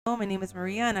My name is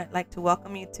Maria, and I'd like to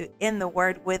welcome you to In the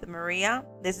Word with Maria.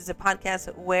 This is a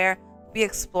podcast where we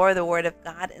explore the Word of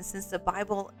God, and since the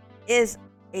Bible is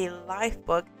a life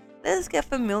book, let us get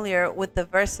familiar with the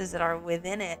verses that are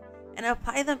within it and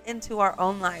apply them into our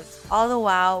own lives, all the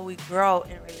while we grow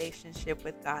in relationship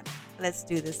with God. Let's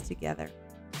do this together.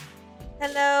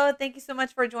 Hello, thank you so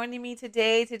much for joining me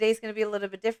today. Today's going to be a little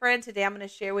bit different. Today I'm going to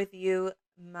share with you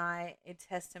my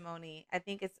testimony. I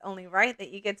think it's only right that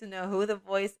you get to know who the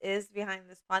voice is behind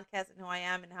this podcast and who I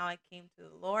am and how I came to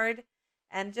the Lord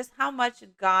and just how much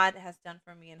God has done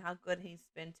for me and how good He's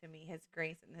been to me. His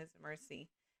grace and His mercy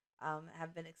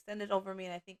have been extended over me,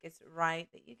 and I think it's right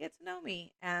that you get to know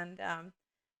me. And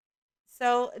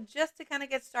just to kind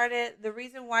of get started, the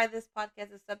reason why this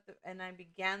podcast is up and I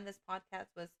began this podcast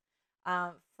was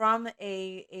from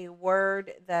a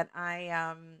word that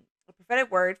a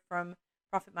prophetic word from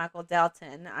Prophet Michael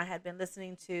Dalton. I had been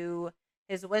listening to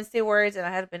his Wednesday words, and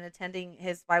I had been attending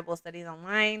his Bible studies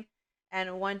online.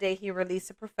 And one day he released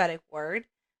a prophetic word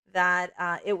that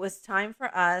it was time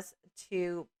for us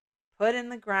to put in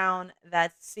the ground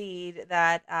that seed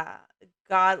that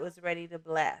God was ready to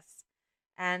bless.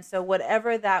 And so,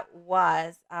 whatever that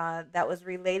was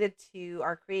related to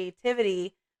our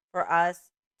creativity for us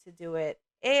to do it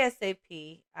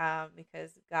ASAP,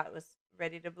 because God was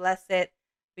ready to bless it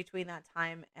between that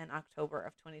time and October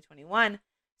of 2021.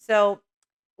 So,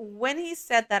 when he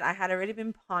said that, I had already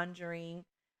been pondering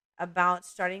about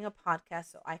starting a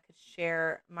podcast so I could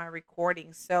share my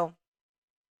recordings. So,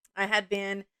 I had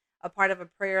been a part of a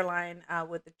prayer line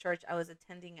with the church I was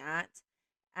attending at,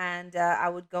 and I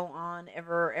would go on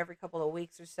every couple of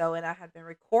weeks or so, and I had been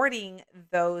recording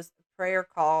those prayer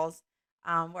calls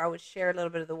where I would share a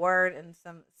little bit of the word, and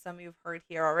some you've heard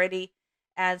here already.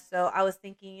 And so I was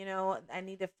thinking, I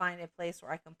need to find a place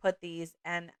where I can put these,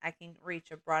 and I can reach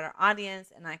a broader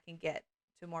audience, and I can get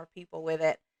to more people with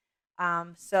it.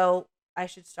 So I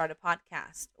should start a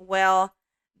podcast. Well,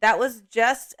 that was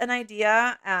just an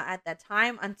idea at that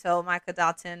time until Michael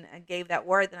Dalton gave that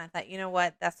word. Then I thought, you know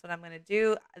what? That's what I'm going to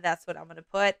do. That's what I'm going to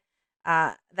put.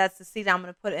 That's the seed I'm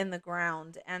going to put in the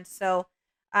ground. And so,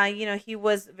 he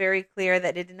was very clear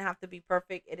that it didn't have to be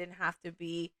perfect. It didn't have to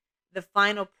be the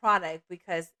final product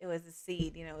because it was a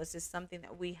seed. It was just something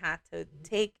that we had to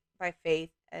take by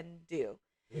faith and do.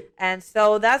 And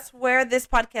so that's where this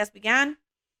podcast began,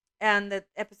 and the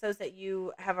episodes that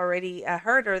you have already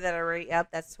heard or that are already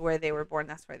up, that's where they were born.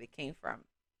 That's where they came from.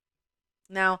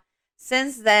 Now,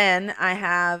 since then, I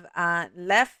have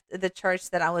left the church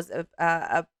that I was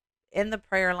in the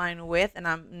prayer line with, and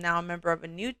I'm now a member of a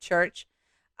new church.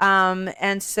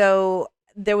 And so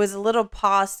there was a little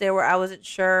pause there where I wasn't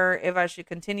sure if I should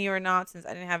continue or not, since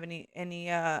I didn't have any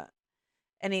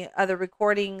other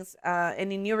recordings,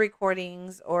 any new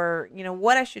recordings, or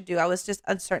what I should do. I was just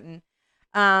uncertain.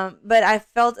 But I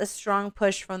felt a strong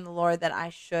push from the Lord that I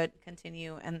should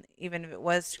continue, and even if it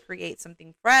was create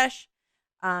something fresh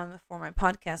for my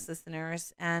podcast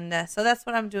listeners. And so that's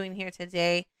what I'm doing here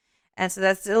today. And so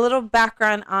that's a little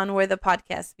background on where the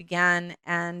podcast began.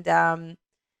 And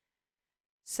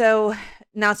so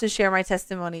now to share my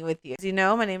testimony with you. As you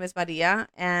know, my name is Maria,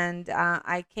 and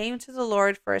I came to the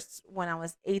Lord first when I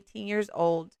was 18 years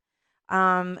old.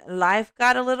 Life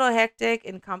got a little hectic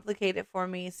and complicated for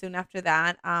me soon after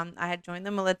that. I had joined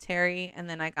the military, and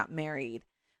then I got married.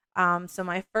 So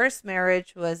my first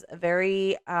marriage was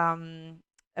very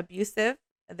abusive.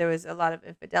 There was a lot of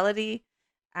infidelity,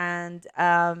 and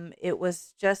it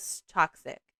was just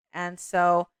toxic. And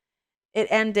so it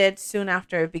ended soon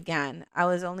after it began. I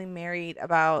was only married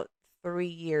about 3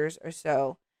 years or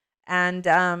so. And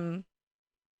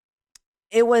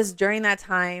it was during that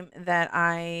time that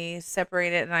I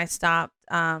separated and I stopped.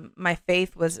 My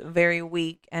faith was very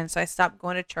weak. And so I stopped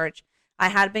going to church. I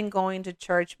had been going to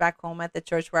church back home at the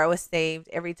church where I was saved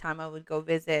every time I would go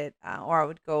visit or I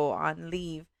would go on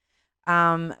leave.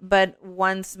 But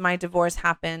once my divorce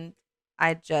happened,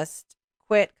 I just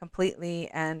quit completely,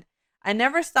 and I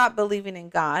never stopped believing in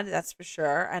God, that's for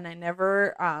sure. And I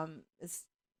never,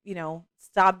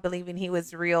 stopped believing He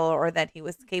was real or that He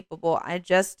was capable.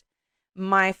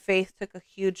 My faith took a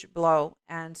huge blow.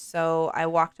 And so I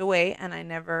walked away and I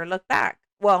never looked back.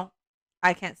 Well,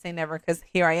 I can't say never because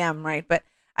here I am, right? But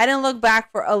I didn't look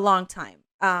back for a long time.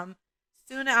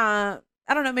 Soon, I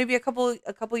don't know, maybe a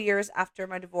couple years after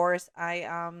my divorce,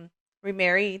 I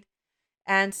remarried,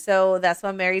 and so that's what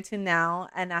I'm married to now,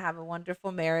 and I have a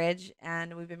wonderful marriage,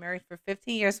 and we've been married for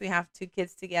 15 years. We have two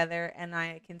kids together, and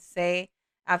I can say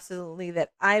absolutely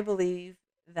that I believe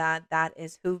that that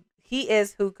is who he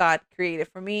is, who God created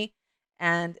for me,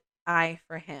 and eye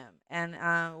for him.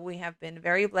 And we have been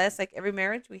very blessed. Like every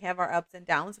marriage, we have our ups and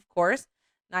downs, of course.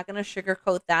 Not going to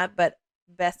sugarcoat that, but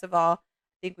best of all,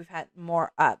 I think we've had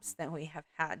more ups than we have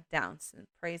had downs, and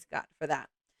praise God for that.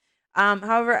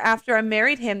 However, after I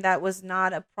married him, that was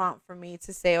not a prompt for me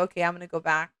to say, okay, I'm going to go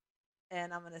back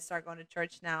and I'm going to start going to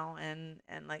church now and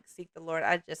like seek the Lord.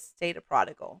 I just stayed a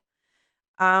prodigal.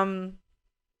 Um,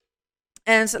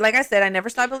 and so, like I said, I never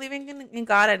stopped believing in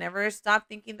God. I never stopped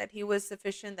thinking that He was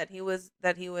sufficient, that He was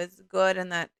good,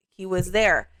 and that He was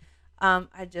there.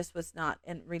 I just was not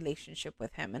in relationship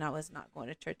with Him, and I was not going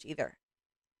to church either.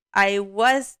 I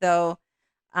was though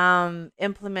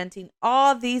implementing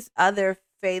all these other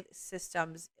faith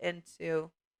systems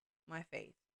into my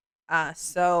faith.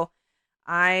 So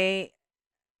I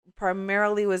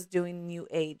primarily was doing new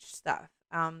age stuff.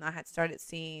 I had started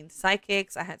seeing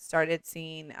psychics. I had started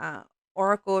seeing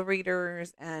oracle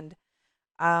readers, and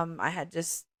I had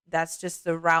just that's just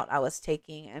the route I was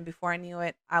taking. And before I knew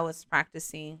it, I was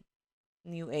practicing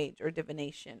new age or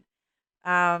divination.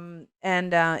 And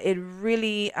it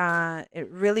really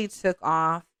took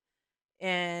off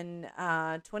in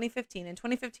 2015. In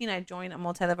 2015, I joined a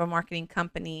multi-level marketing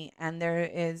company, and there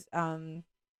is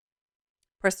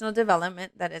personal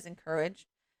development that is encouraged.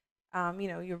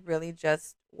 You really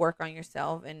just work on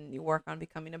yourself and you work on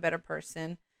becoming a better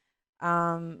person.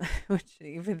 Which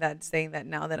even that saying that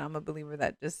now that I'm a believer,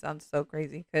 that just sounds so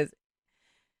crazy because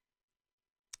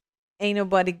ain't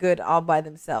nobody good all by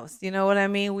themselves. You know what I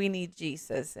mean? We need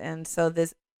Jesus. And so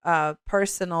this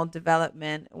personal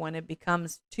development, when it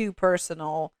becomes too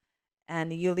personal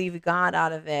and you leave God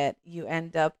out of it, you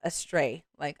end up astray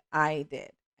like I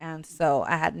did. And so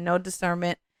I had no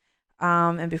discernment.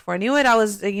 And before I knew it, I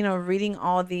was, reading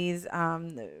all these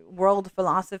world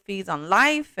philosophies on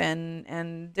life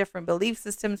and different belief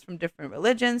systems from different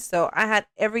religions. So I had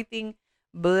everything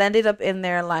blended up in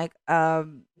there like a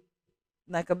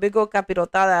big old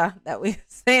capirotada that we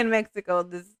say in Mexico.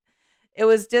 It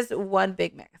was just one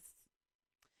big mess.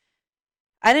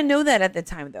 I didn't know that at the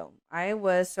time, though. I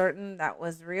was certain that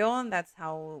was real and that's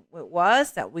how it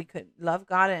was, that we could love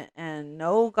God and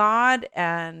know God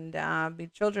and be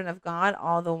children of God,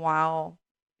 all the while,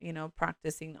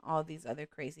 practicing all these other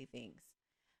crazy things.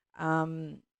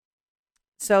 Um,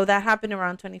 so that happened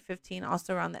around 2015.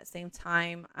 Also, around that same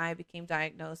time, I became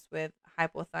diagnosed with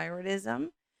hypothyroidism,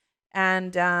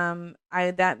 and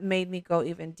I that made me go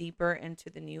even deeper into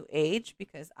the new age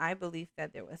because I believed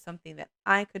that there was something that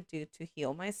I could do to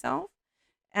heal myself.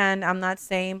 And I'm not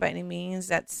saying by any means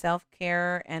that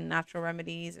self-care and natural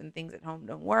remedies and things at home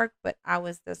don't work, but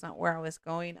that's not where I was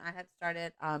going. I had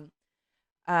started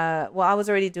well, I was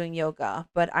already doing yoga,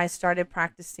 but I started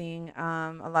practicing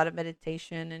a lot of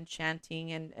meditation and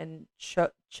chanting and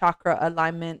chakra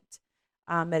alignment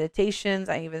meditations.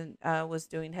 I even was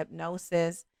doing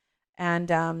hypnosis, and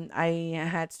I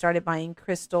had started buying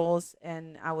crystals,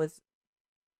 and I was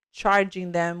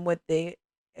charging them with the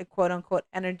quote unquote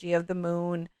energy of the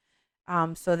moon,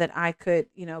 so that I could,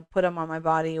 put them on my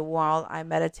body while I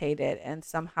meditated, and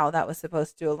somehow that was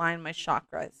supposed to align my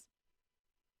chakras.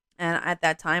 And at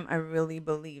that time, I really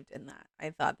believed in that. I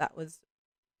thought that was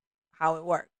how it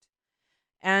worked.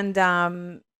 And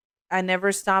I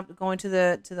never stopped going to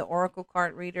the oracle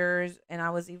card readers, and I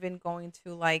was even going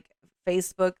to like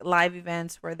Facebook live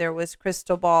events where there was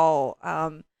crystal ball,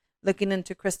 looking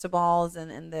into crystal balls,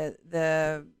 and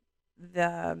the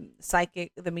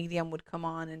psychic, the medium would come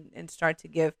on and start to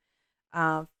give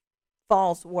uh,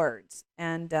 false words,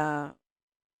 and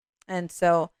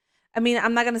so, I mean,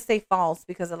 I'm not going to say false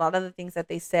because a lot of the things that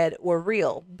they said were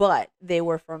real, but they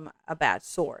were from a bad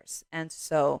source. And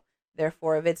so,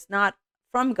 therefore, if it's not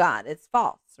from God, it's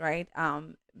false, right?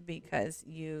 Because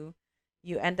you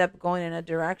end up going in a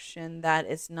direction that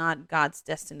is not God's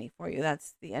destiny for you.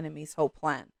 That's the enemy's whole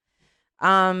plan.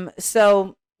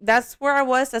 So that's where I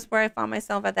was. That's where I found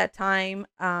myself at that time.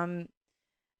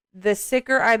 The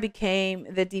sicker I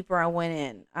became, the deeper I went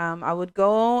in. I would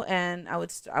go and I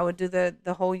would do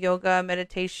the whole yoga,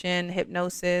 meditation,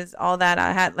 hypnosis, all that.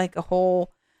 I had like a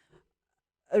whole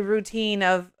a routine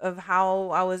of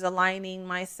how I was aligning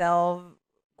myself,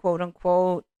 quote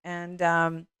unquote, and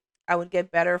I would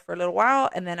get better for a little while,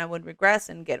 and then I would regress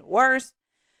and get worse.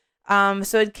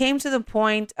 So it came to the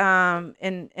point,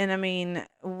 and I mean,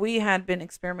 we had been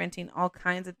experimenting all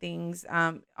kinds of things,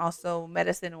 also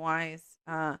medicine wise,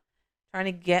 trying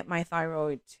to get my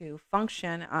thyroid to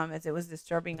function, as it was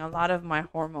disturbing a lot of my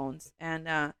hormones,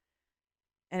 and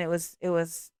it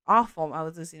was awful. I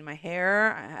was losing my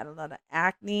hair. I had a lot of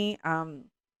acne.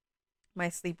 My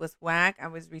sleep was whack. I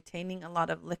was retaining a lot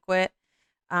of liquid.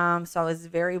 So I was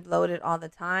very bloated all the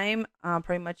time.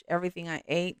 Pretty much everything I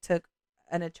ate took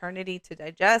an eternity to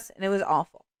digest, and it was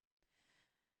awful.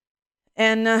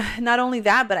 And not only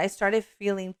that, but I started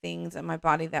feeling things in my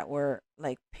body that were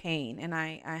like pain. And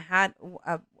I had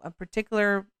a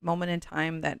particular moment in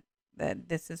time that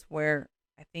this is where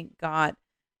I think God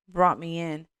brought me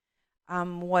in.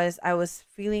 Was I was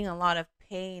feeling a lot of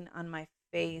pain on my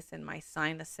face and my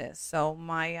sinuses. So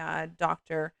my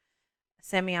doctor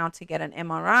sent me out to get an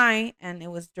MRI, and it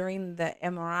was during the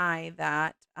MRI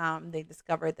that they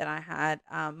discovered that I had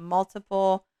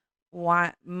multiple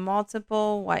white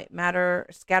matter,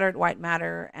 scattered white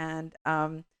matter, and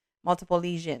multiple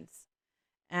lesions.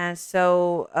 And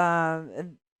so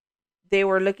they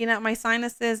were looking at my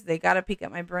sinuses. They got a peek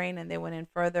at my brain, and they went in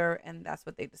further, and that's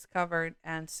what they discovered.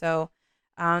 And so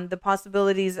the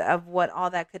possibilities of what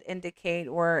all that could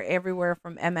indicate were everywhere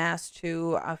from MS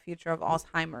to a future of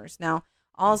Alzheimer's. Now,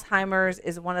 Alzheimer's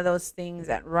is one of those things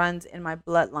that runs in my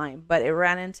bloodline, but it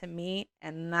ran into me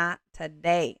and not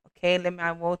today. Okay,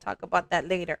 I will talk about that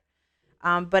later.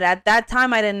 But at that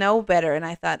time, I didn't know better, and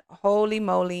I thought, "Holy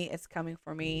moly, it's coming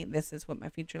for me! This is what my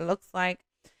future looks like."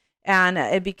 And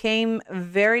it became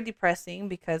very depressing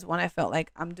because when I felt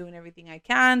like I'm doing everything I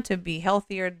can to be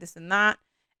healthier, this and that,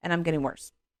 and I'm getting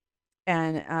worse.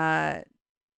 And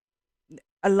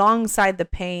alongside the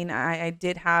pain, I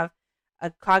did have a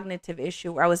cognitive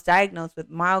issue where I was diagnosed with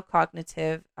mild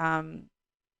cognitive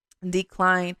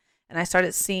decline, and I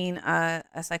started seeing a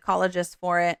psychologist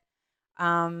for it.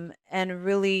 And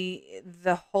really,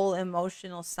 the whole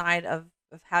emotional side of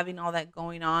having all that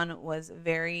going on was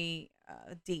very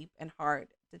deep and hard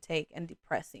to take and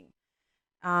depressing.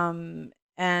 And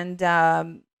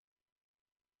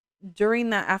During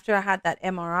that, after I had that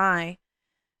MRI,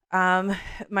 um,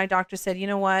 my doctor said, you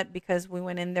know what, because we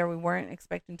went in there, we weren't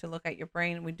expecting to look at your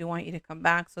brain. We do want you to come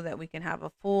back so that we can have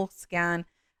a full scan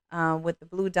with the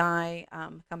blue dye,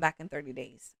 come back in 30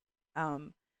 days.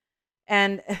 Um,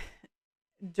 and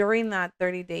During that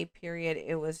 30-day period,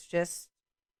 it was just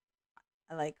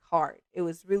like hard. It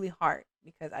was really hard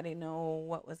because I didn't know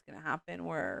what was going to happen,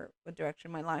 where what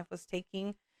direction my life was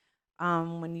taking.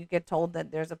 When you get told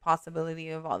that there's a possibility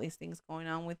of all these things going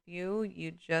on with you,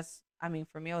 you just, I mean,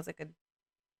 for me, I was like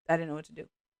I didn't know what to do.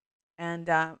 And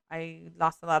I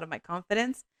lost a lot of my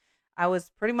confidence. I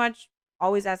was pretty much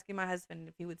always asking my husband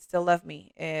if he would still love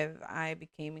me if I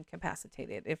became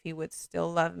incapacitated, if he would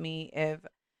still love me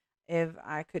if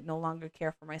I could no longer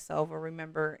care for myself or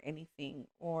remember anything,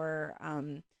 or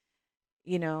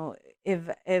you know, if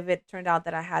it turned out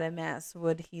that I had MS,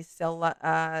 would he still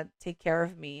take care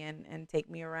of me and take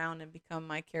me around and become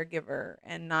my caregiver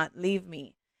and not leave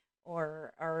me,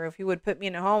 or if he would put me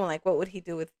in a home, like what would he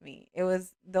do with me? It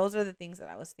was Those are the things that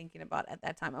I was thinking about at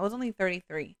that time. I was only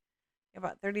 33,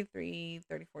 about 33,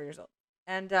 34 years old,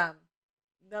 and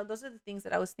those are the things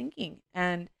that I was thinking,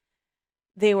 and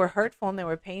they were hurtful and they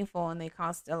were painful and they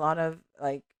caused a lot of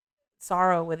like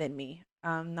sorrow within me,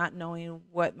 not knowing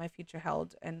what my future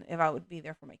held and if I would be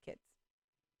there for my kids.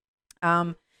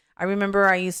 um I remember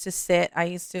I used to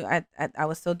I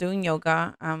was still doing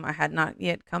yoga. I had not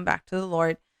yet come back to the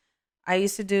Lord. I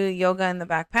used to do yoga in the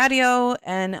back patio,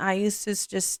 and I used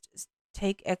to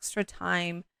take extra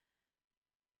time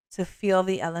to feel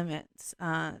the elements,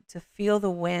 to feel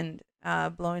the wind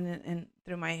blowing in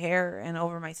through my hair and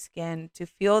over my skin, to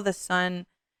feel the sun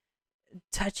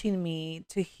touching me,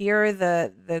 to hear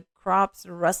the crops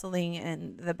rustling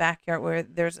in the backyard where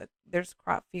there's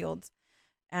crop fields,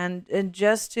 and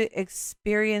just to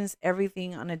experience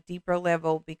everything on a deeper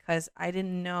level, because I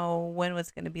didn't know when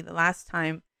was going to be the last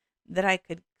time that I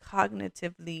could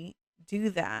cognitively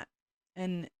do that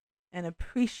and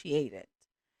appreciate it.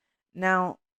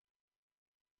 Now,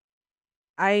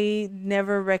 I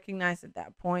never recognized at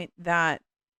that point that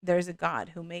there's a God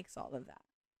who makes all of that.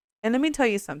 And let me tell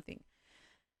you something.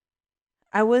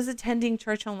 I was attending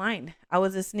church online. I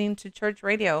was listening to church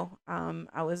radio.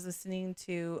 I was listening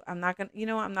to, I'm not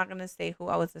gonna say who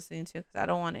I was listening to because I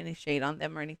don't want any shade on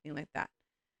them or anything like that.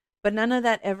 But none of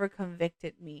that ever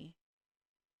convicted me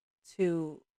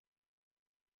to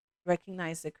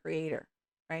recognize the Creator,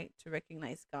 right? To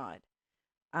recognize God.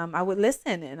 I would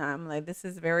listen, and I'm like, this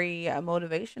is very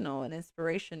motivational and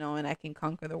inspirational, and I can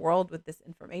conquer the world with this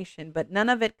information. But none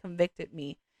of it convicted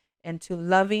me into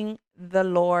loving the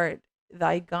Lord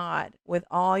thy God with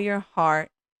all your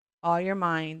heart, all your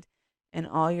mind, and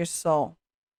all your soul,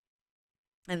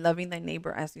 and loving thy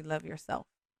neighbor as you love yourself.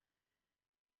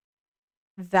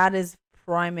 That is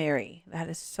primary. That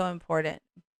is so important.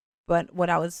 But what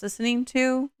I was listening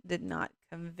to did not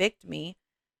convict me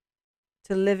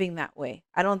to living that way.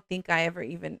 I don't think I ever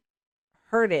even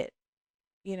heard it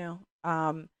you know.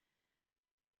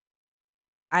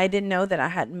 I didn't know that I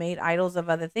had made idols of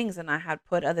other things and I had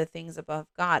put other things above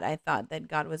God. I thought that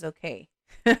God was okay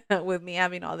with me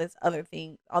having all these other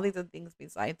things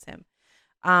besides him.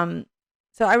 Um,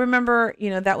 so I remember,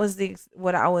 that was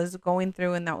what I was going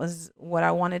through, and that was what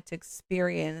I wanted to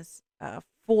experience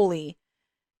fully,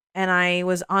 and I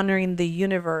was honoring the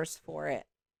universe for it,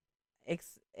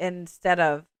 instead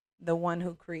of the one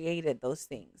who created those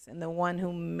things and the one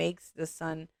who makes the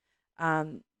sun,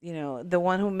 the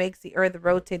one who makes the earth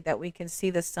rotate that we can see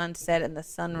the sunset and the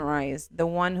sunrise, the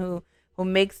one who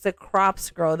makes the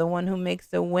crops grow, the one who makes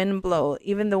the wind blow,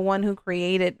 even the one who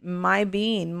created my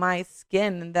being, my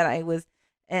skin that I was,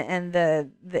 and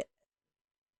the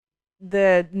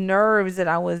nerves that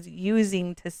I was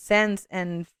using to sense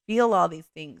and feel all these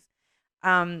things.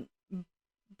 Um,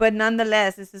 but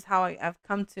nonetheless, this is how I've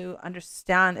come to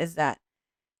understand, is that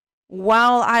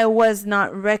while I was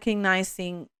not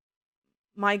recognizing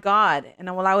my God,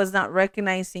 and while I was not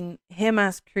recognizing him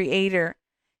as creator,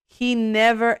 he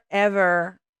never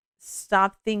ever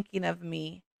stopped thinking of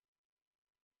me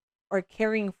or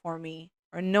caring for me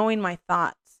or knowing my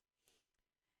thoughts.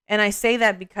 And I say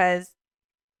that because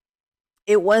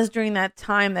it was during that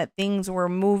time that things were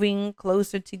moving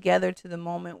closer together to the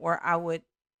moment where I would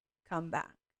come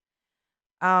back.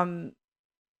 Um,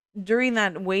 During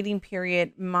that waiting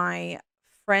period, my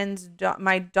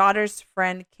daughter's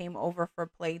friend came over for a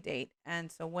play date, and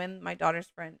so when my daughter's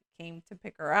friend came to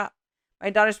pick her up, my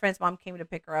daughter's friend's mom came to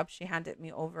pick her up. She handed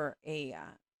me over a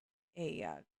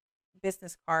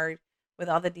business card with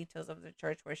all the details of the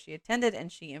church where she attended,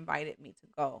 and she invited me to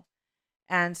go.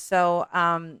 And so,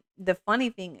 the funny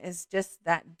thing is, just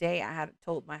that day, I had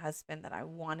told my husband that I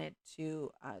wanted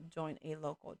to join a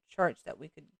local church that we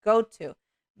could go to,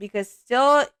 because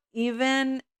still,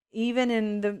 even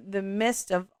in the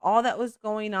midst of all that was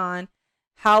going on,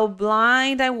 how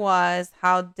blind I was,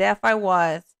 how deaf I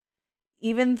was,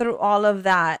 even through all of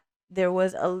that, there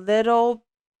was a little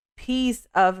piece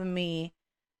of me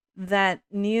that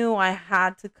knew I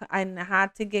had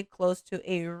to get close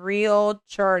to a real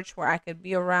church where I could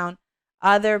be around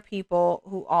other people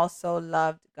who also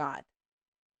loved God.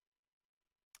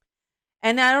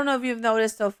 And I don't know if you've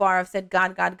noticed so far, I've said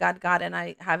God, God, God, God, and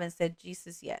I haven't said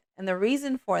Jesus yet. And the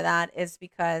reason for that is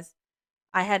because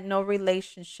I had no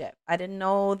relationship. I didn't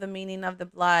know the meaning of the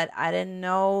blood. I didn't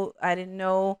know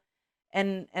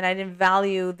and I didn't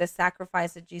value the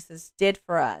sacrifice that Jesus did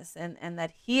for us, and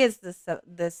that he is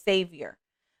the savior.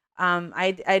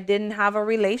 I didn't have a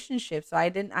relationship, so I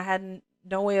had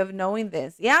no way of knowing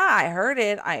this. Yeah, I heard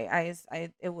it.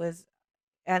 It was,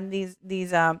 and these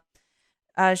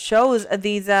shows,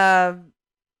 these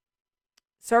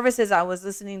services I was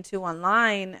listening to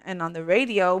online and on the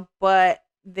radio, but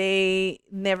they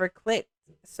never clicked.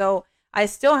 So I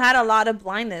still had a lot of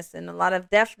blindness and a lot of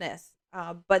deafness,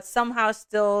 but somehow,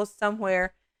 still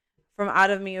somewhere from out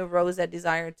of me arose that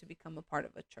desire to become a part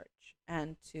of a church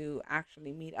and to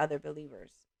actually meet other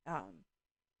believers.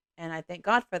 And I thank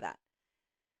God for that.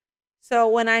 So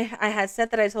when I had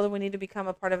said that, I told him we need to become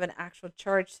a part of an actual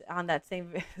church on that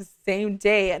same same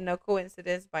day, and no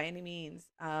coincidence by any means.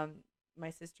 My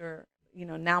sister,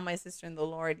 now my sister in the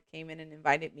Lord, came in and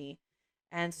invited me,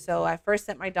 and so I first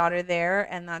sent my daughter there,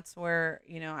 and that's where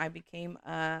I became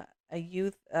a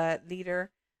youth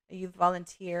leader, a youth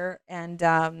volunteer, and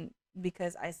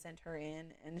because I sent her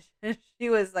in, and she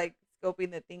was like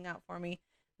scoping the thing out for me.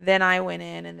 Then I went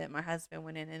in, and then my husband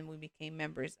went in, and we became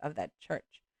members of that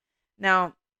church.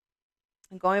 Now,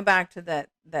 going back to that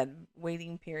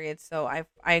waiting period, so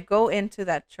I go into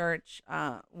that church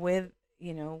with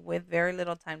very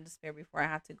little time to spare before I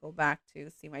have to go back to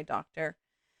see my doctor,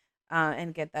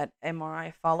 and get that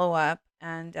MRI follow up,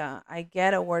 and I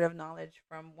get a word of knowledge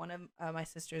from one of my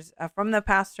sisters, from the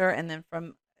pastor, and then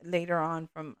from later on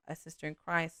from a sister in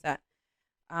Christ, that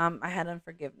I had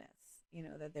unforgiveness.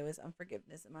 That there was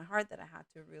unforgiveness in my heart that I had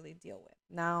to really deal with.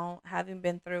 Now, having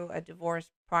been through a divorce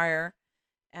prior,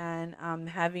 and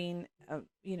having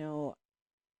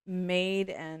made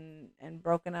and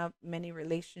broken up many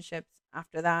relationships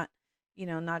after that,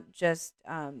 not just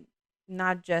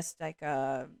like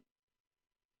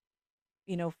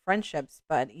friendships,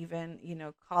 but even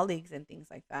colleagues and things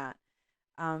like that.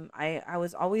 I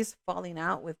was always falling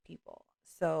out with people,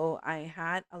 so I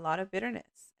had a lot of bitterness,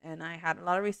 and I had a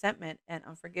lot of resentment and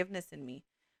unforgiveness in me.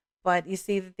 But you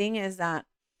see, the thing is that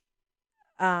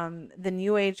the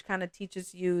new age kind of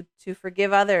teaches you to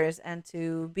forgive others and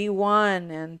to be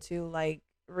one and to like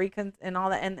and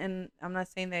all that, and I'm not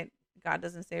saying that God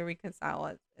doesn't say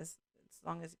reconcile as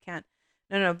long as you can.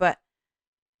 No, no, but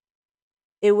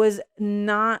it was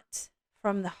not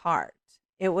from the heart.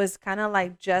 it was kind of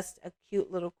like just a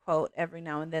cute little quote every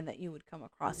now and then that you would come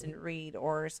across and read,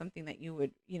 or something that you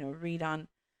would, read on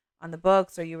the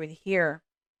books, or you would hear,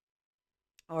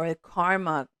 or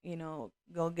karma,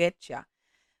 go get you.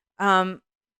 Um,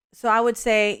 so I would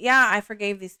say, yeah, I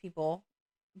forgave these people,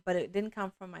 but it didn't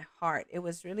come from my heart. It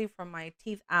was really from my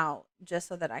teeth out, just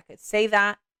so that I could say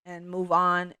that and move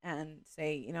on and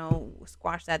say,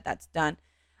 squash that, that's done.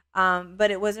 But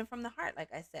it wasn't from the heart,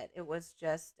 like I said. It was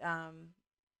just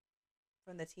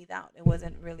from the teeth out. It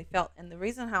wasn't really felt. And the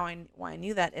reason why I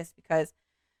knew that is because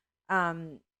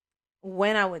um,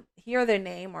 when I would hear their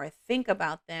name or think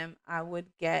about them, I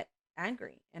would get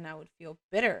angry and I would feel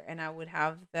bitter, and I would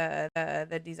have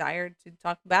the desire to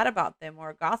talk bad about them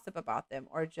or gossip about them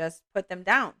or just put them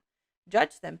down,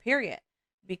 judge them, period,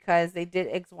 because they did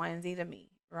X, Y, and Z to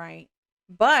me, right?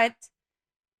 But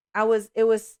it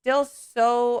was still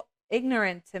so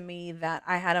ignorant to me that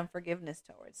I had unforgiveness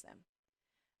towards them.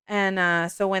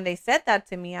 And so when they said that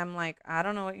to me, I'm like, I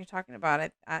don't know what you're talking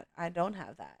about. I don't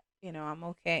have that. I'm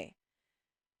okay.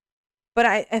 But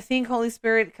I think Holy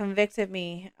Spirit convicted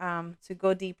me to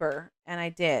go deeper, and I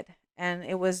did. And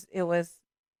it was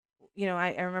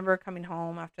I remember coming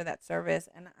home after that service,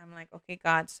 and I'm like, okay,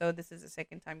 God, so this is the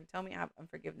second time you tell me I have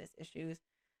unforgiveness issues.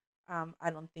 I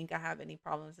don't think I have any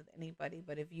problems with anybody,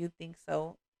 but if you think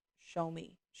so, show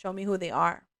me who they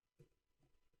are.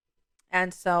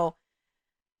 And so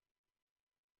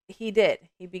he did.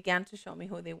 He began to show me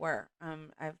who they were.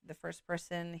 The first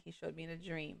person he showed me in a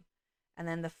dream, and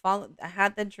then I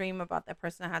had the dream about the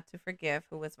person I had to forgive,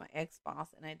 who was my ex boss,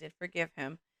 and I did forgive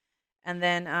him. And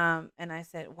then and I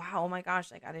said, wow, oh my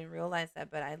gosh, like I didn't realize that,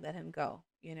 but I let him go.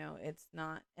 It's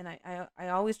not, and I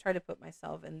always try to put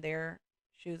myself in their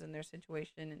shoes, in their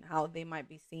situation, and how they might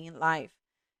be seeing life,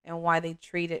 and why they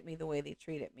treated me the way they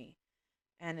treated me,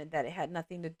 and that it had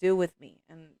nothing to do with me.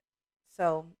 And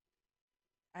so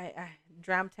I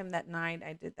dreamt him that night.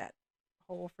 I did that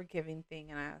whole forgiving thing,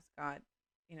 and I asked God,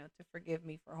 to forgive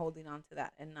me for holding on to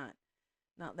that and not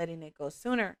letting it go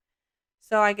sooner.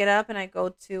 So I get up and I go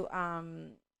to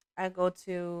my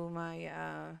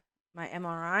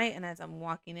MRI, and as I'm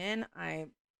walking in, I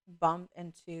bump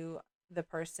into the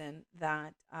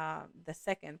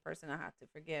second person I had to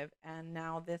forgive, and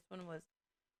now this one was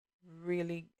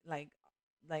really like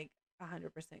 100%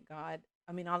 God.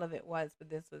 I mean, all of it was, but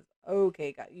this was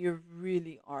okay, God. You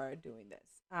really are doing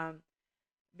this.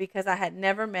 Because I had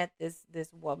never met this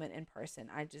woman in person.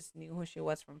 I just knew who she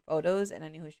was from photos, and I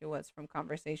knew who she was from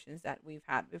conversations that we've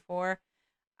had before.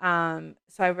 So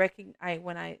I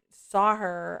when I saw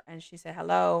her and she said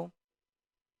hello.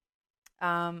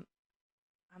 Um,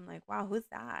 I'm like, wow, who's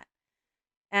that?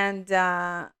 And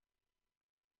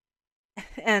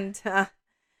and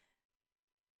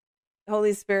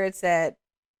Holy Spirit said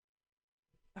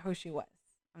who she was.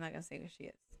 I'm not gonna say who she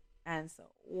is. And so,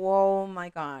 whoa, my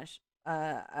gosh,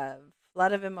 a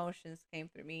flood of emotions came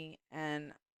through me,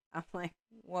 and I'm like,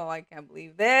 whoa, I can't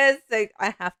believe this. Like,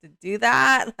 I have to do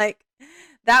that. Like,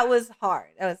 that was hard.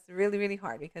 That was really, really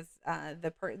hard because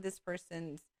this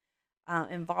person's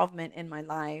involvement in my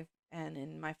life and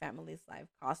in my family's life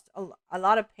caused a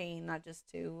lot of pain, not just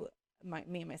to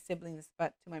me and my siblings,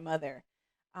 but to my mother.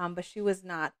 But she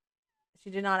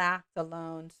did not act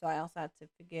alone, so I also had to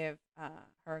forgive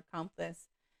her accomplice,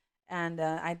 and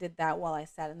I did that while I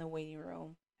sat in the waiting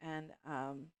room. And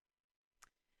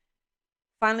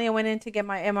finally, I went in to get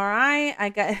my MRI. I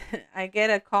got I get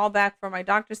a call back from my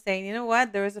doctor saying, you know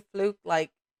what, there was a fluke.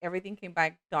 Like everything came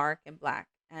back dark and black,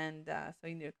 and so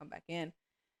you need to come back in.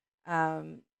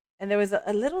 Um, and there was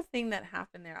a little thing that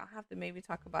happened there. I'll have to maybe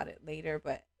talk about it later.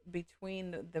 But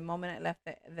between the moment I left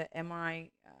the MRI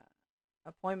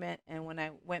appointment and when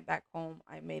I went back home,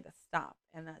 I made a stop,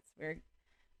 and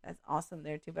that's awesome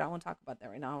there too. But I won't talk about that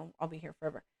right now. I'll be here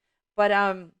forever. But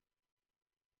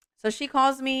so she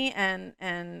calls me,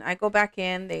 and I go back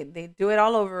in. They do it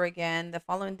all over again. The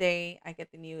following day, I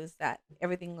get the news that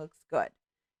everything looks good,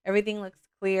 everything looks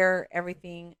clear,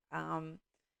 everything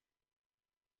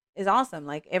is awesome.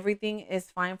 Like everything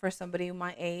is fine for somebody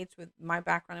my age with my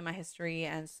background and my history,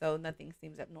 and so nothing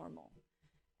seems abnormal.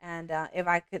 And if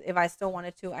I still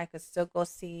wanted to, I could still go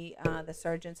see the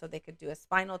surgeon so they could do a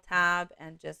spinal tab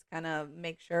and just kind of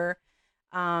make sure.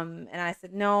 And I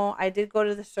said no. I did go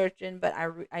to the surgeon, but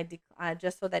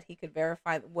just so that he could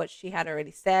verify what she had already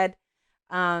said.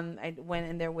 I went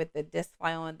in there with the disc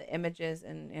file and the images,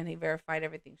 and he verified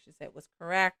everything she said was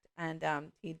correct. And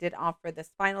he did offer the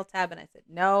spinal tab, and I said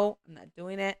no, I'm not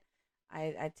doing it.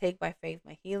 I take by faith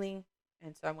my healing,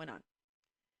 and so I went on.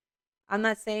 I'm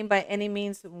not saying by any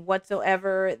means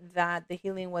whatsoever that the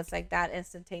healing was like that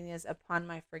instantaneous upon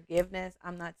my forgiveness.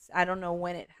 I don't know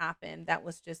when it happened. That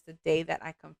was just the day that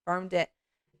I confirmed it.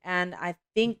 And I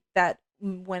think that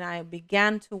when I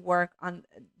began to work on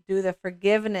do the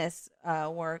forgiveness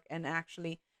work and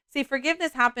actually see,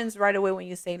 forgiveness happens right away when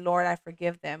you say, Lord, I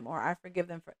forgive them, or I forgive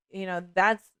them for,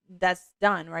 that's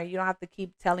done, right? You don't have to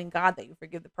keep telling God that you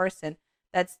forgive the person.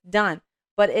 That's done.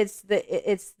 But it's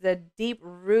the deep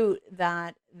root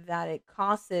that it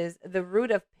causes, the root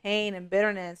of pain and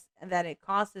bitterness that it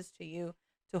causes to you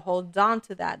to hold on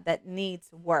to that needs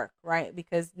work, right?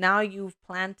 Because now you've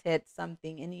planted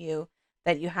something in you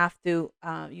that you have to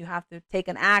take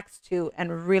an axe to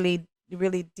and really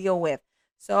deal with.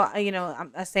 So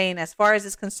I'm saying, as far as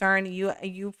it's concerned,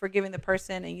 you forgiving the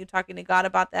person and you talking to God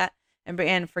about that,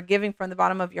 and forgiving from the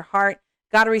bottom of your heart,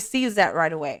 God receives that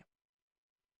right away.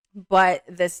 But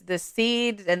the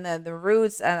seed and the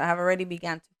roots have already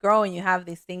began to grow, and you have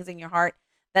these things in your heart,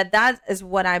 that is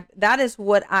what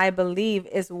I believe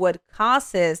is what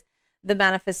causes the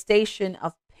manifestation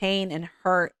of pain and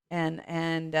hurt and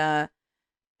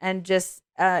just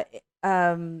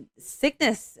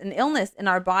sickness and illness in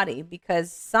our body,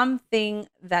 because something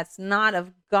that's not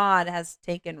of God has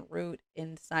taken root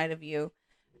inside of you.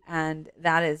 And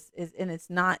that is and it's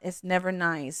never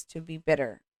nice to be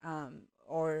bitter.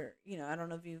 Or I don't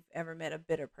know if you've ever met a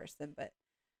bitter person, but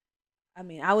I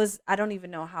mean, I don't even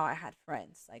know how I had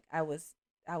friends. Like, I was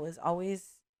always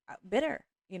bitter.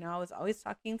 I was always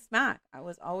talking smack. I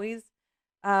was always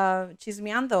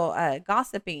chismeando,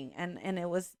 gossiping, and it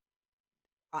was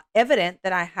evident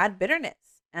that I had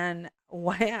bitterness. And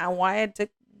why it took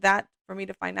that for me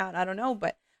to find out, I don't know,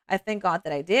 but I thank God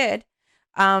that I did.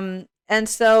 And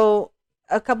so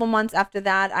a couple months after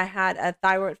that, I had a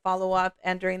thyroid follow up,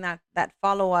 and during that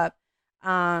follow up,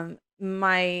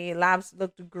 my labs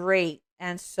looked great,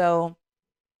 and so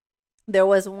there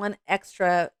was one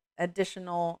extra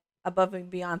additional above and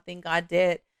beyond thing God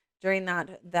did during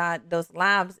that those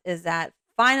labs, is that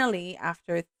finally,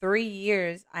 after 3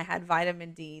 years, I had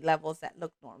vitamin D levels that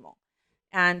looked normal.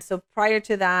 And so prior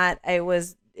to that, I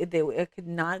could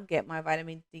not get my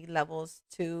vitamin D levels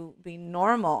to be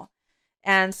normal.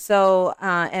 And so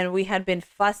and we had been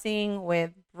fussing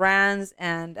with brands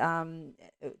and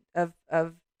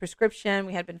of prescription.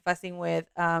 We had been fussing with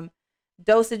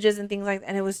dosages and things like that,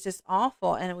 and it was just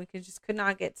awful, and we could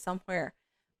not get somewhere.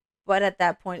 But at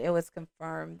that point, it was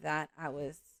confirmed that I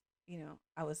was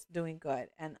doing good,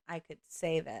 and I could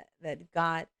say that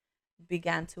God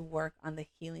began to work on the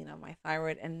healing of my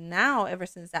thyroid. And now, ever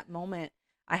since that moment,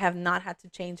 I have not had to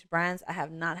change brands. I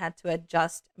have not had to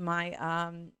adjust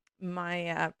my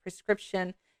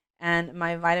prescription, and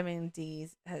my vitamin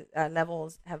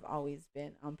levels have always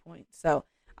been on point. So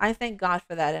I thank God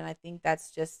for that, and I think that's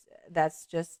just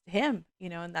Him,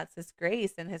 and that's His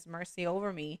grace and His mercy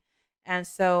over me. And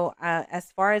so,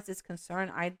 as far as it's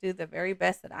concerned, I do the very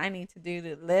best that I need to do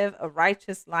to live a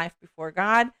righteous life before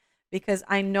God, because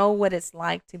I know what it's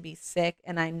like to be sick,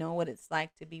 and I know what it's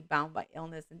like to be bound by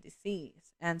illness and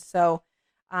disease. And so,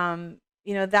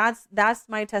 that's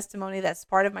my testimony. That's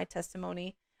part of my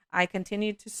testimony. I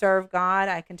continue to serve God.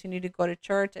 I continue to go to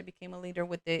church. I became a leader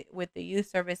with the youth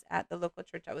service at the local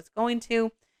church I was going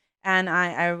to, and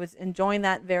I was enjoying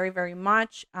that very, very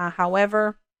much.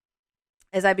 However,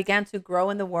 as I began to grow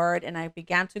in the Word, and I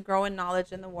began to grow in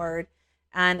knowledge in the Word,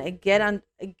 and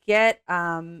get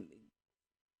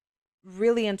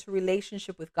really into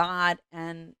relationship with God,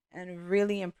 and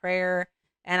really in prayer,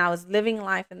 and I was living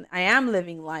life, and I am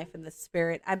living life in the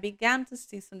Spirit, I began to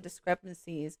see some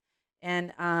discrepancies,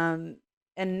 and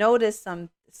notice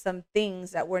some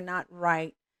things that were not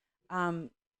right,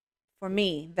 um for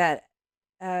me, that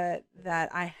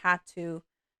I had to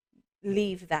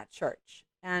leave that church.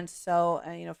 And so,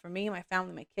 for me, my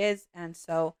family, my kids, and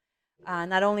so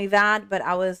not only that, but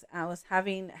I was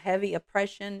having heavy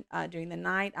oppression during the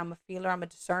night. I'm a feeler, I'm a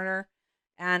discerner,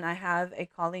 and I have a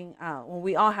calling. Well,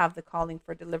 we all have the calling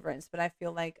for deliverance, but I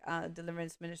feel like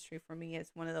deliverance ministry for me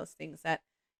is one of those things that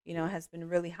has been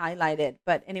really highlighted.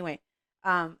 But anyway,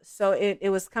 so it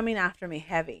was coming after me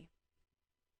heavy.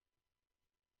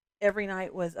 Every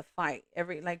night was a fight.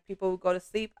 Every like people would go to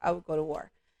sleep, I would go to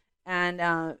war, and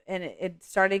it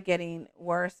started getting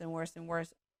worse and worse and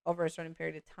worse over a certain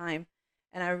period of time.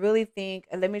 And I really think,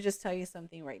 and let me just tell you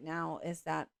something right now, is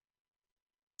that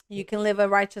you can live a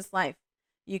righteous life,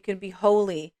 you can be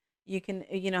holy, you can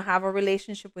have a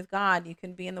relationship with God, you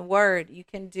can be in the Word, you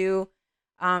can do,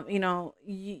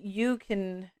 you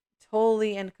can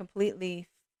totally and completely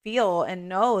feel and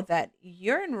know that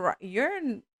you're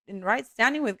in right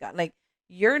standing with God. Like,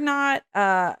 you're not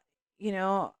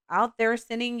out there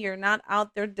sinning. You're not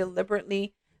out there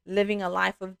deliberately living a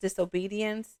life of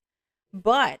disobedience.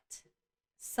 But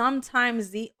sometimes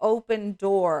the open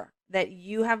door that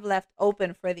you have left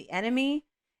open for the enemy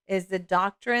is the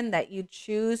doctrine that you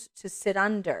choose to sit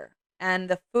under, and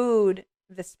the food,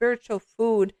 the spiritual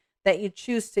food that you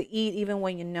choose to eat, even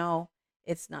when you know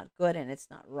it's not good and it's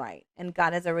not right. And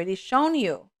God has already shown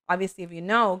you. Obviously, if you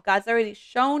know, God's already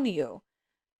shown you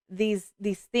these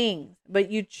things, but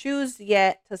you choose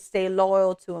yet to stay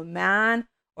loyal to a man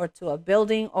or to a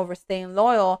building over staying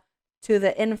loyal to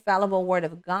the infallible word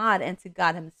of God and to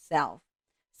God himself.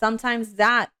 Sometimes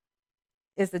that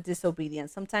is the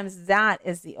disobedience. Sometimes that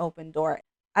is the open door.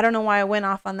 I don't know why I went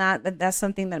off on that, but that's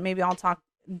something that maybe I'll talk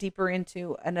deeper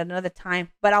into at another time,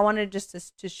 but I wanted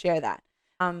just to share that.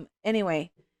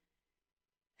 Anyway,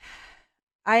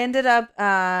 I ended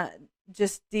up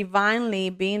just divinely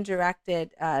being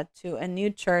directed to a new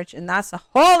church, and that's a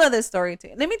whole other story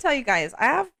too. Let me tell you guys,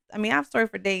 I have story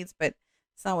for days, but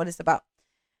it's not what it's about.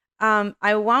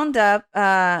 I wound up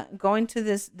going to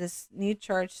this new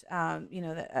church.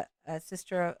 That a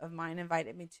sister of mine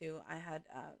invited me to. I had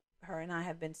her and I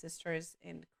have been sisters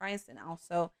in Christ, and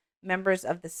also members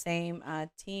of the same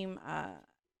team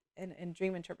in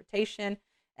dream interpretation.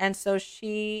 And so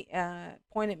she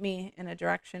pointed me in a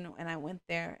direction, and I went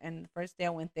there. And the first day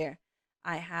I went there,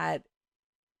 I had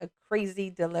a crazy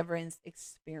deliverance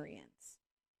experience.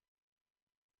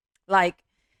 Like,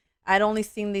 I'd only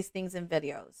seen these things in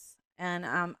videos, and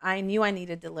I knew I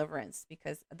needed deliverance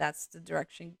because that's the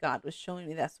direction God was showing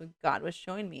me. That's what God was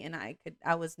showing me, and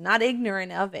I was not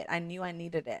ignorant of it. I knew I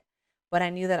needed it, but I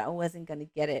knew that I wasn't going to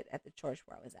get it at the church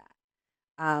where I was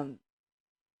at.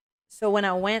 So when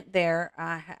I went there,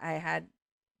 I had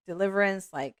deliverance.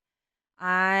 Like,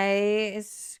 I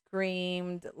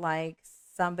screamed like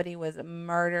somebody was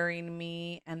murdering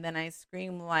me, and then I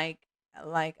screamed like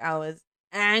I was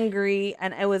angry,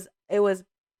 and it was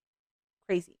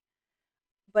crazy.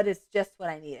 But it's just what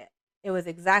I needed. It was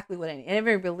exactly what I need.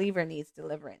 Every believer needs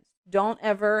deliverance. Don't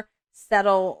ever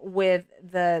settle with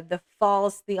the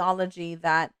false theology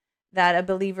that a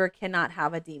believer cannot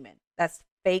have a demon. That's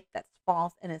fake, that's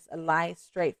false, and it's a lie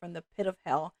straight from the pit of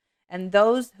hell. And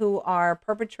those who are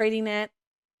perpetrating it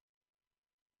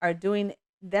are doing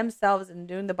themselves and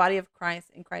doing the body of Christ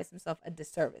and Christ himself a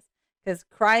disservice, because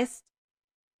Christ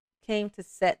came to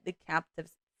set the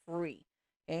captives free.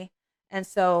 Okay. And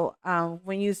so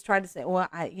when you try to say, well,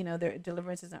 their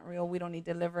deliverance isn't real, we don't need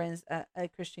deliverance, a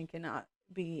Christian cannot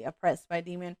be oppressed by a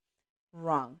demon.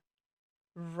 Wrong.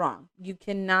 You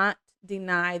cannot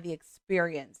deny the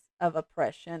experience of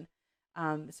oppression.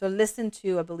 So listen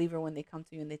to a believer when they come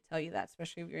to you and they tell you that,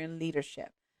 especially if you're in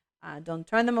leadership. Don't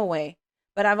turn them away.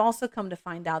 But I've also come to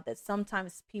find out that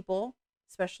sometimes people,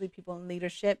 especially people in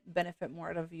leadership, benefit more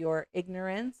out of your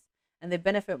ignorance, and they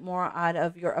benefit more out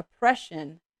of your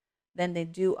oppression than they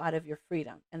do out of your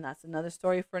freedom. And that's another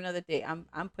story for another day.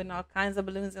 I'm putting all kinds of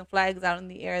balloons and flags out in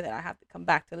the air that I have to come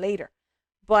back to later.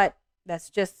 But that's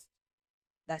just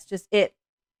it.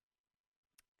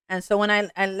 And so when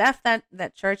I left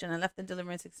that church and I left the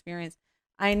deliverance experience,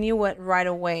 I knew right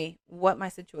away what my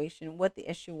situation, what the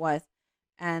issue was,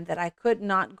 and that I could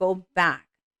not go back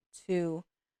to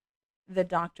the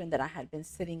doctrine that I had been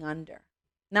sitting under.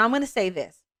 Now I'm going to say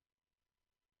this.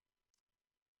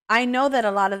 I know that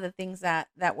a lot of the things that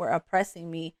were oppressing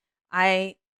me,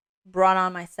 I brought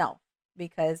on myself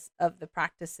because of the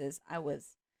practices I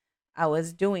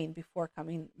was doing before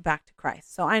coming back to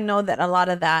Christ. So I know that a lot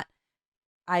of that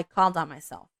I called on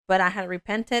myself, but I had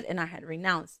repented and I had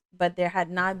renounced, but there had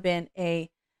not been an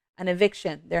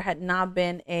eviction. There had not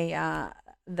been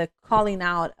the calling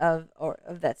out of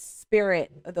that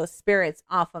spirit, of those spirits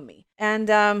off of me. And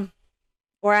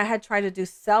or I had tried to do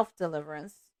self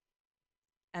deliverance,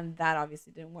 and that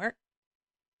obviously didn't work.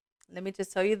 Let me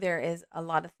just tell you, there is a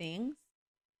lot of things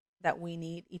that we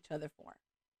need each other for,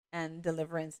 and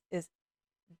deliverance is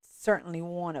certainly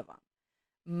one of them.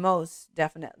 Most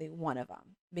definitely one of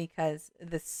them, because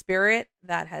the spirit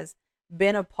that has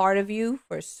been a part of you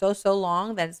for so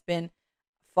long, that has been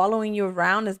following you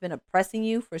around, has been oppressing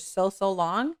you for so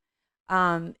long,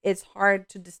 it's hard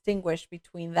to distinguish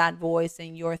between that voice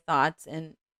and your thoughts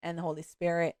and the Holy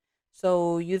Spirit.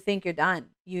 So you think you're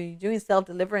done. You're doing self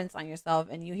deliverance on yourself,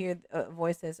 and you hear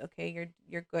voices. Okay,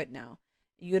 you're good now.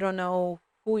 You don't know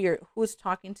who's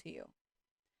talking to you.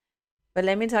 But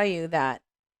let me tell you that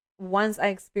once I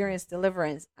experience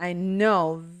deliverance, I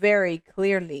know very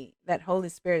clearly that Holy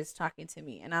Spirit is talking to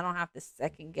me, and I don't have to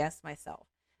second guess myself.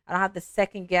 I don't have to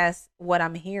second guess what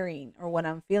I'm hearing or what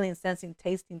I'm feeling, sensing,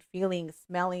 tasting, feeling,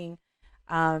 smelling,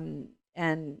 and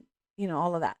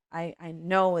all of that. I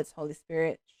know it's Holy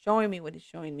Spirit showing me what he's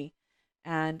showing me.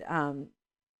 And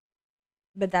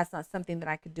but that's not something that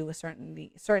I could do with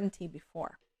certainty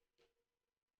before.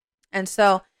 And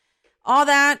so all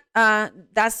that,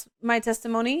 that's my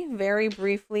testimony very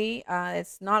briefly.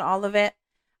 It's not all of it.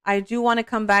 I do want to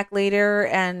come back later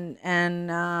and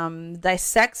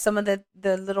dissect some of the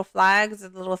little flags, the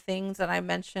little things that I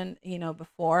mentioned,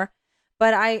 before.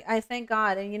 But I thank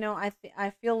God, and I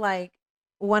feel like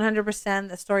 100%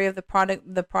 the story of the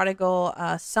prodigal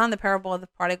son, the parable of the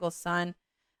prodigal son,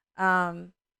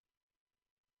 um,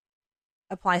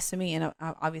 applies to me, and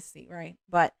obviously, right?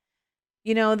 But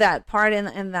that part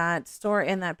in that story,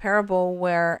 in that parable,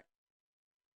 where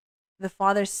the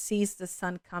father sees the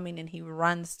son coming and he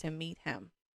runs to meet him.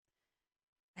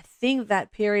 I think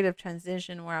that period of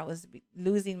transition where I was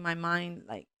losing my mind,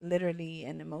 like literally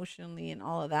and emotionally and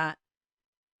all of that,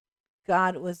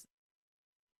 God was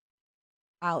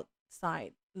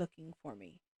outside looking for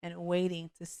me and waiting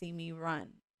to see me run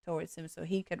towards him so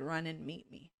he could run and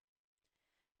meet me.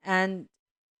 And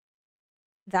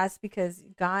that's because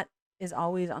God is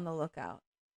always on the lookout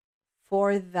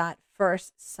for that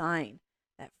first sign,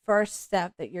 that first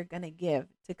step that you're going to give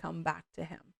to come back to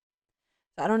him.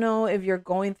 So I don't know if you're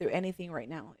going through anything right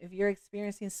now, if you're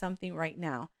experiencing something right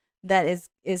now that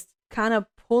is kind of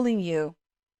pulling you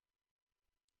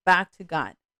back to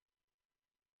God.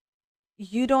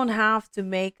 You don't have to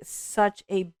make such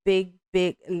a big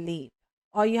leap.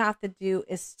 All you have to do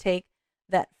is take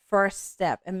that first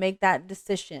step and make that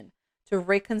decision to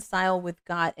reconcile with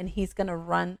God, and he's going to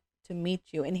run to meet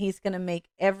you, and he's going to make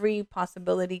every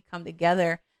possibility come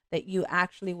together that you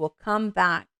actually will come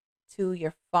back to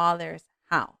your father's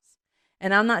house.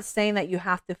 And I'm not saying that you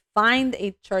have to find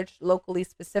a church locally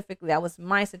specifically. That was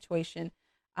my situation.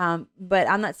 But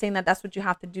I'm not saying that that's what you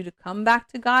have to do to come back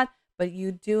to God, but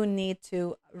you do need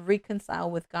to reconcile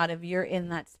with God if you're in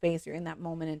that space, you're in that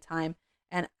moment in time,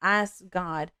 and ask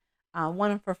God,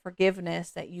 one, for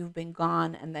forgiveness that you've been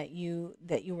gone and that you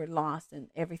were lost and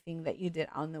everything that you did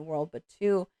out in the world. But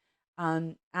two,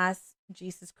 ask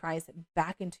Jesus Christ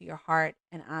back into your heart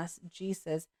and ask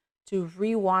Jesus to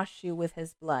rewash you with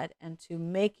his blood and to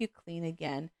make you clean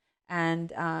again,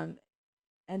 and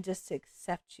just to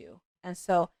accept you. And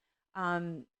so,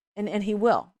 and he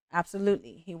will,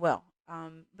 absolutely, he will.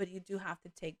 But you do have to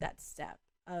take that step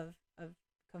of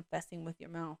confessing with your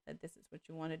mouth that this is what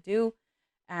you want to do.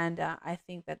 And I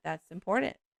think that that's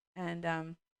important.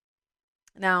 And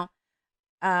now,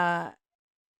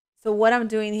 so what I'm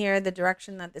doing here, the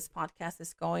direction that this podcast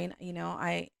is going,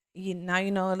 now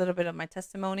you know a little bit of my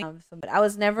testimony. But I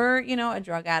was never, a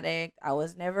drug addict. I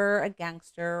was never a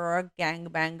gangster or a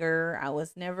gangbanger. I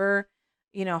was never,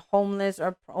 homeless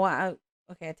or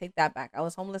okay, I take that back. I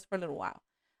was homeless for a little while.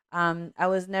 I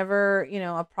was never,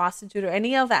 a prostitute or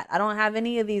any of that. I don't have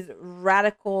any of these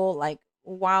radical, like,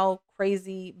 wild,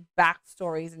 crazy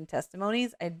backstories and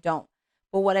testimonies. I don't.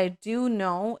 But what I do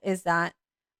know is that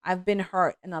I've been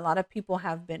hurt, and a lot of people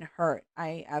have been hurt.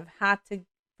 I've had to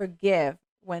forgive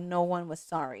when no one was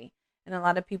sorry, and a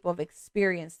lot of people have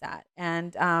experienced that.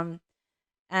 And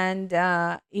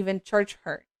even church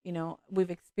hurt.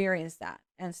 We've experienced that,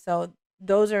 and so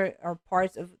those are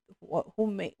parts of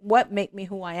what make me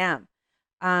who I am.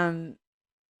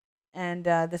 And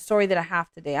the story that I have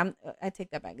today, I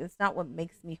take that back. It's not what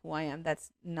makes me who I am.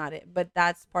 That's not it. But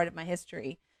that's part of my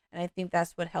history, and I think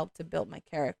that's what helped to build my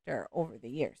character over the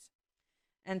years.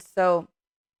 And so,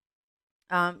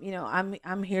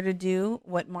 I'm here to do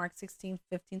what Mark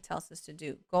 16:15 tells us to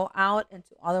do: go out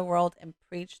into all the world and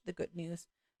preach the good news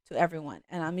to everyone.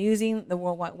 And I'm using the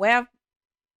World Wide Web,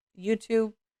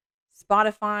 YouTube,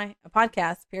 Spotify, a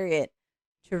podcast, period,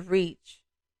 to reach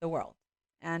the world.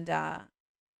 And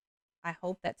I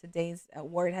hope that today's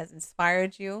word has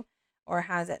inspired you, or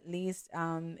has at least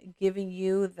given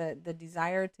you the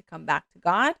desire to come back to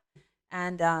God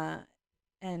and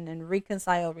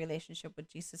reconcile a relationship with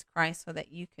Jesus Christ, so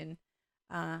that you can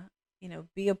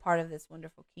be a part of this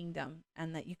wonderful kingdom,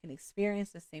 and that you can experience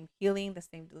the same healing, the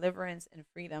same deliverance and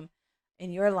freedom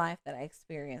in your life that I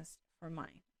experienced for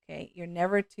mine. Okay, you're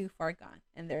never too far gone,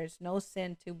 and there is no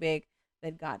sin too big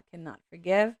that God cannot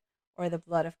forgive, or the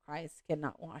blood of Christ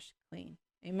cannot wash clean.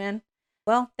 Amen.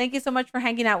 Well, thank you so much for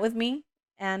hanging out with me.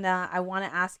 And I want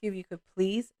to ask you if you could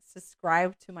please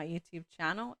subscribe to my YouTube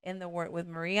channel, In the Word with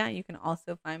Maria. You can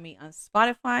also find me on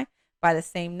Spotify by the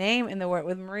same name, In the Word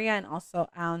with Maria, and also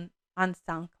on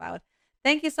SoundCloud.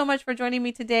 Thank you so much for joining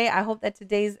me today. I hope that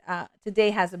today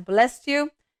has blessed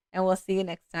you, and we'll see you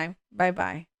next time.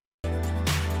 Bye-bye.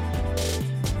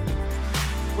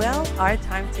 Well, our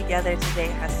time together today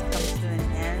has come to an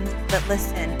end. But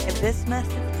listen, if this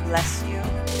message bless you,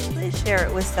 please share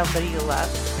it with somebody you love.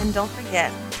 And don't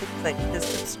forget to click the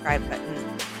subscribe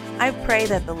button. I pray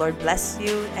that the Lord bless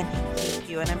you and He keep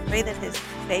you. And I pray that His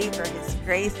favor, His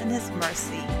grace, and His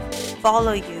mercy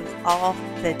follow you all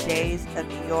the days of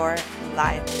your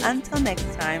life. Until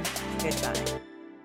next time, goodbye.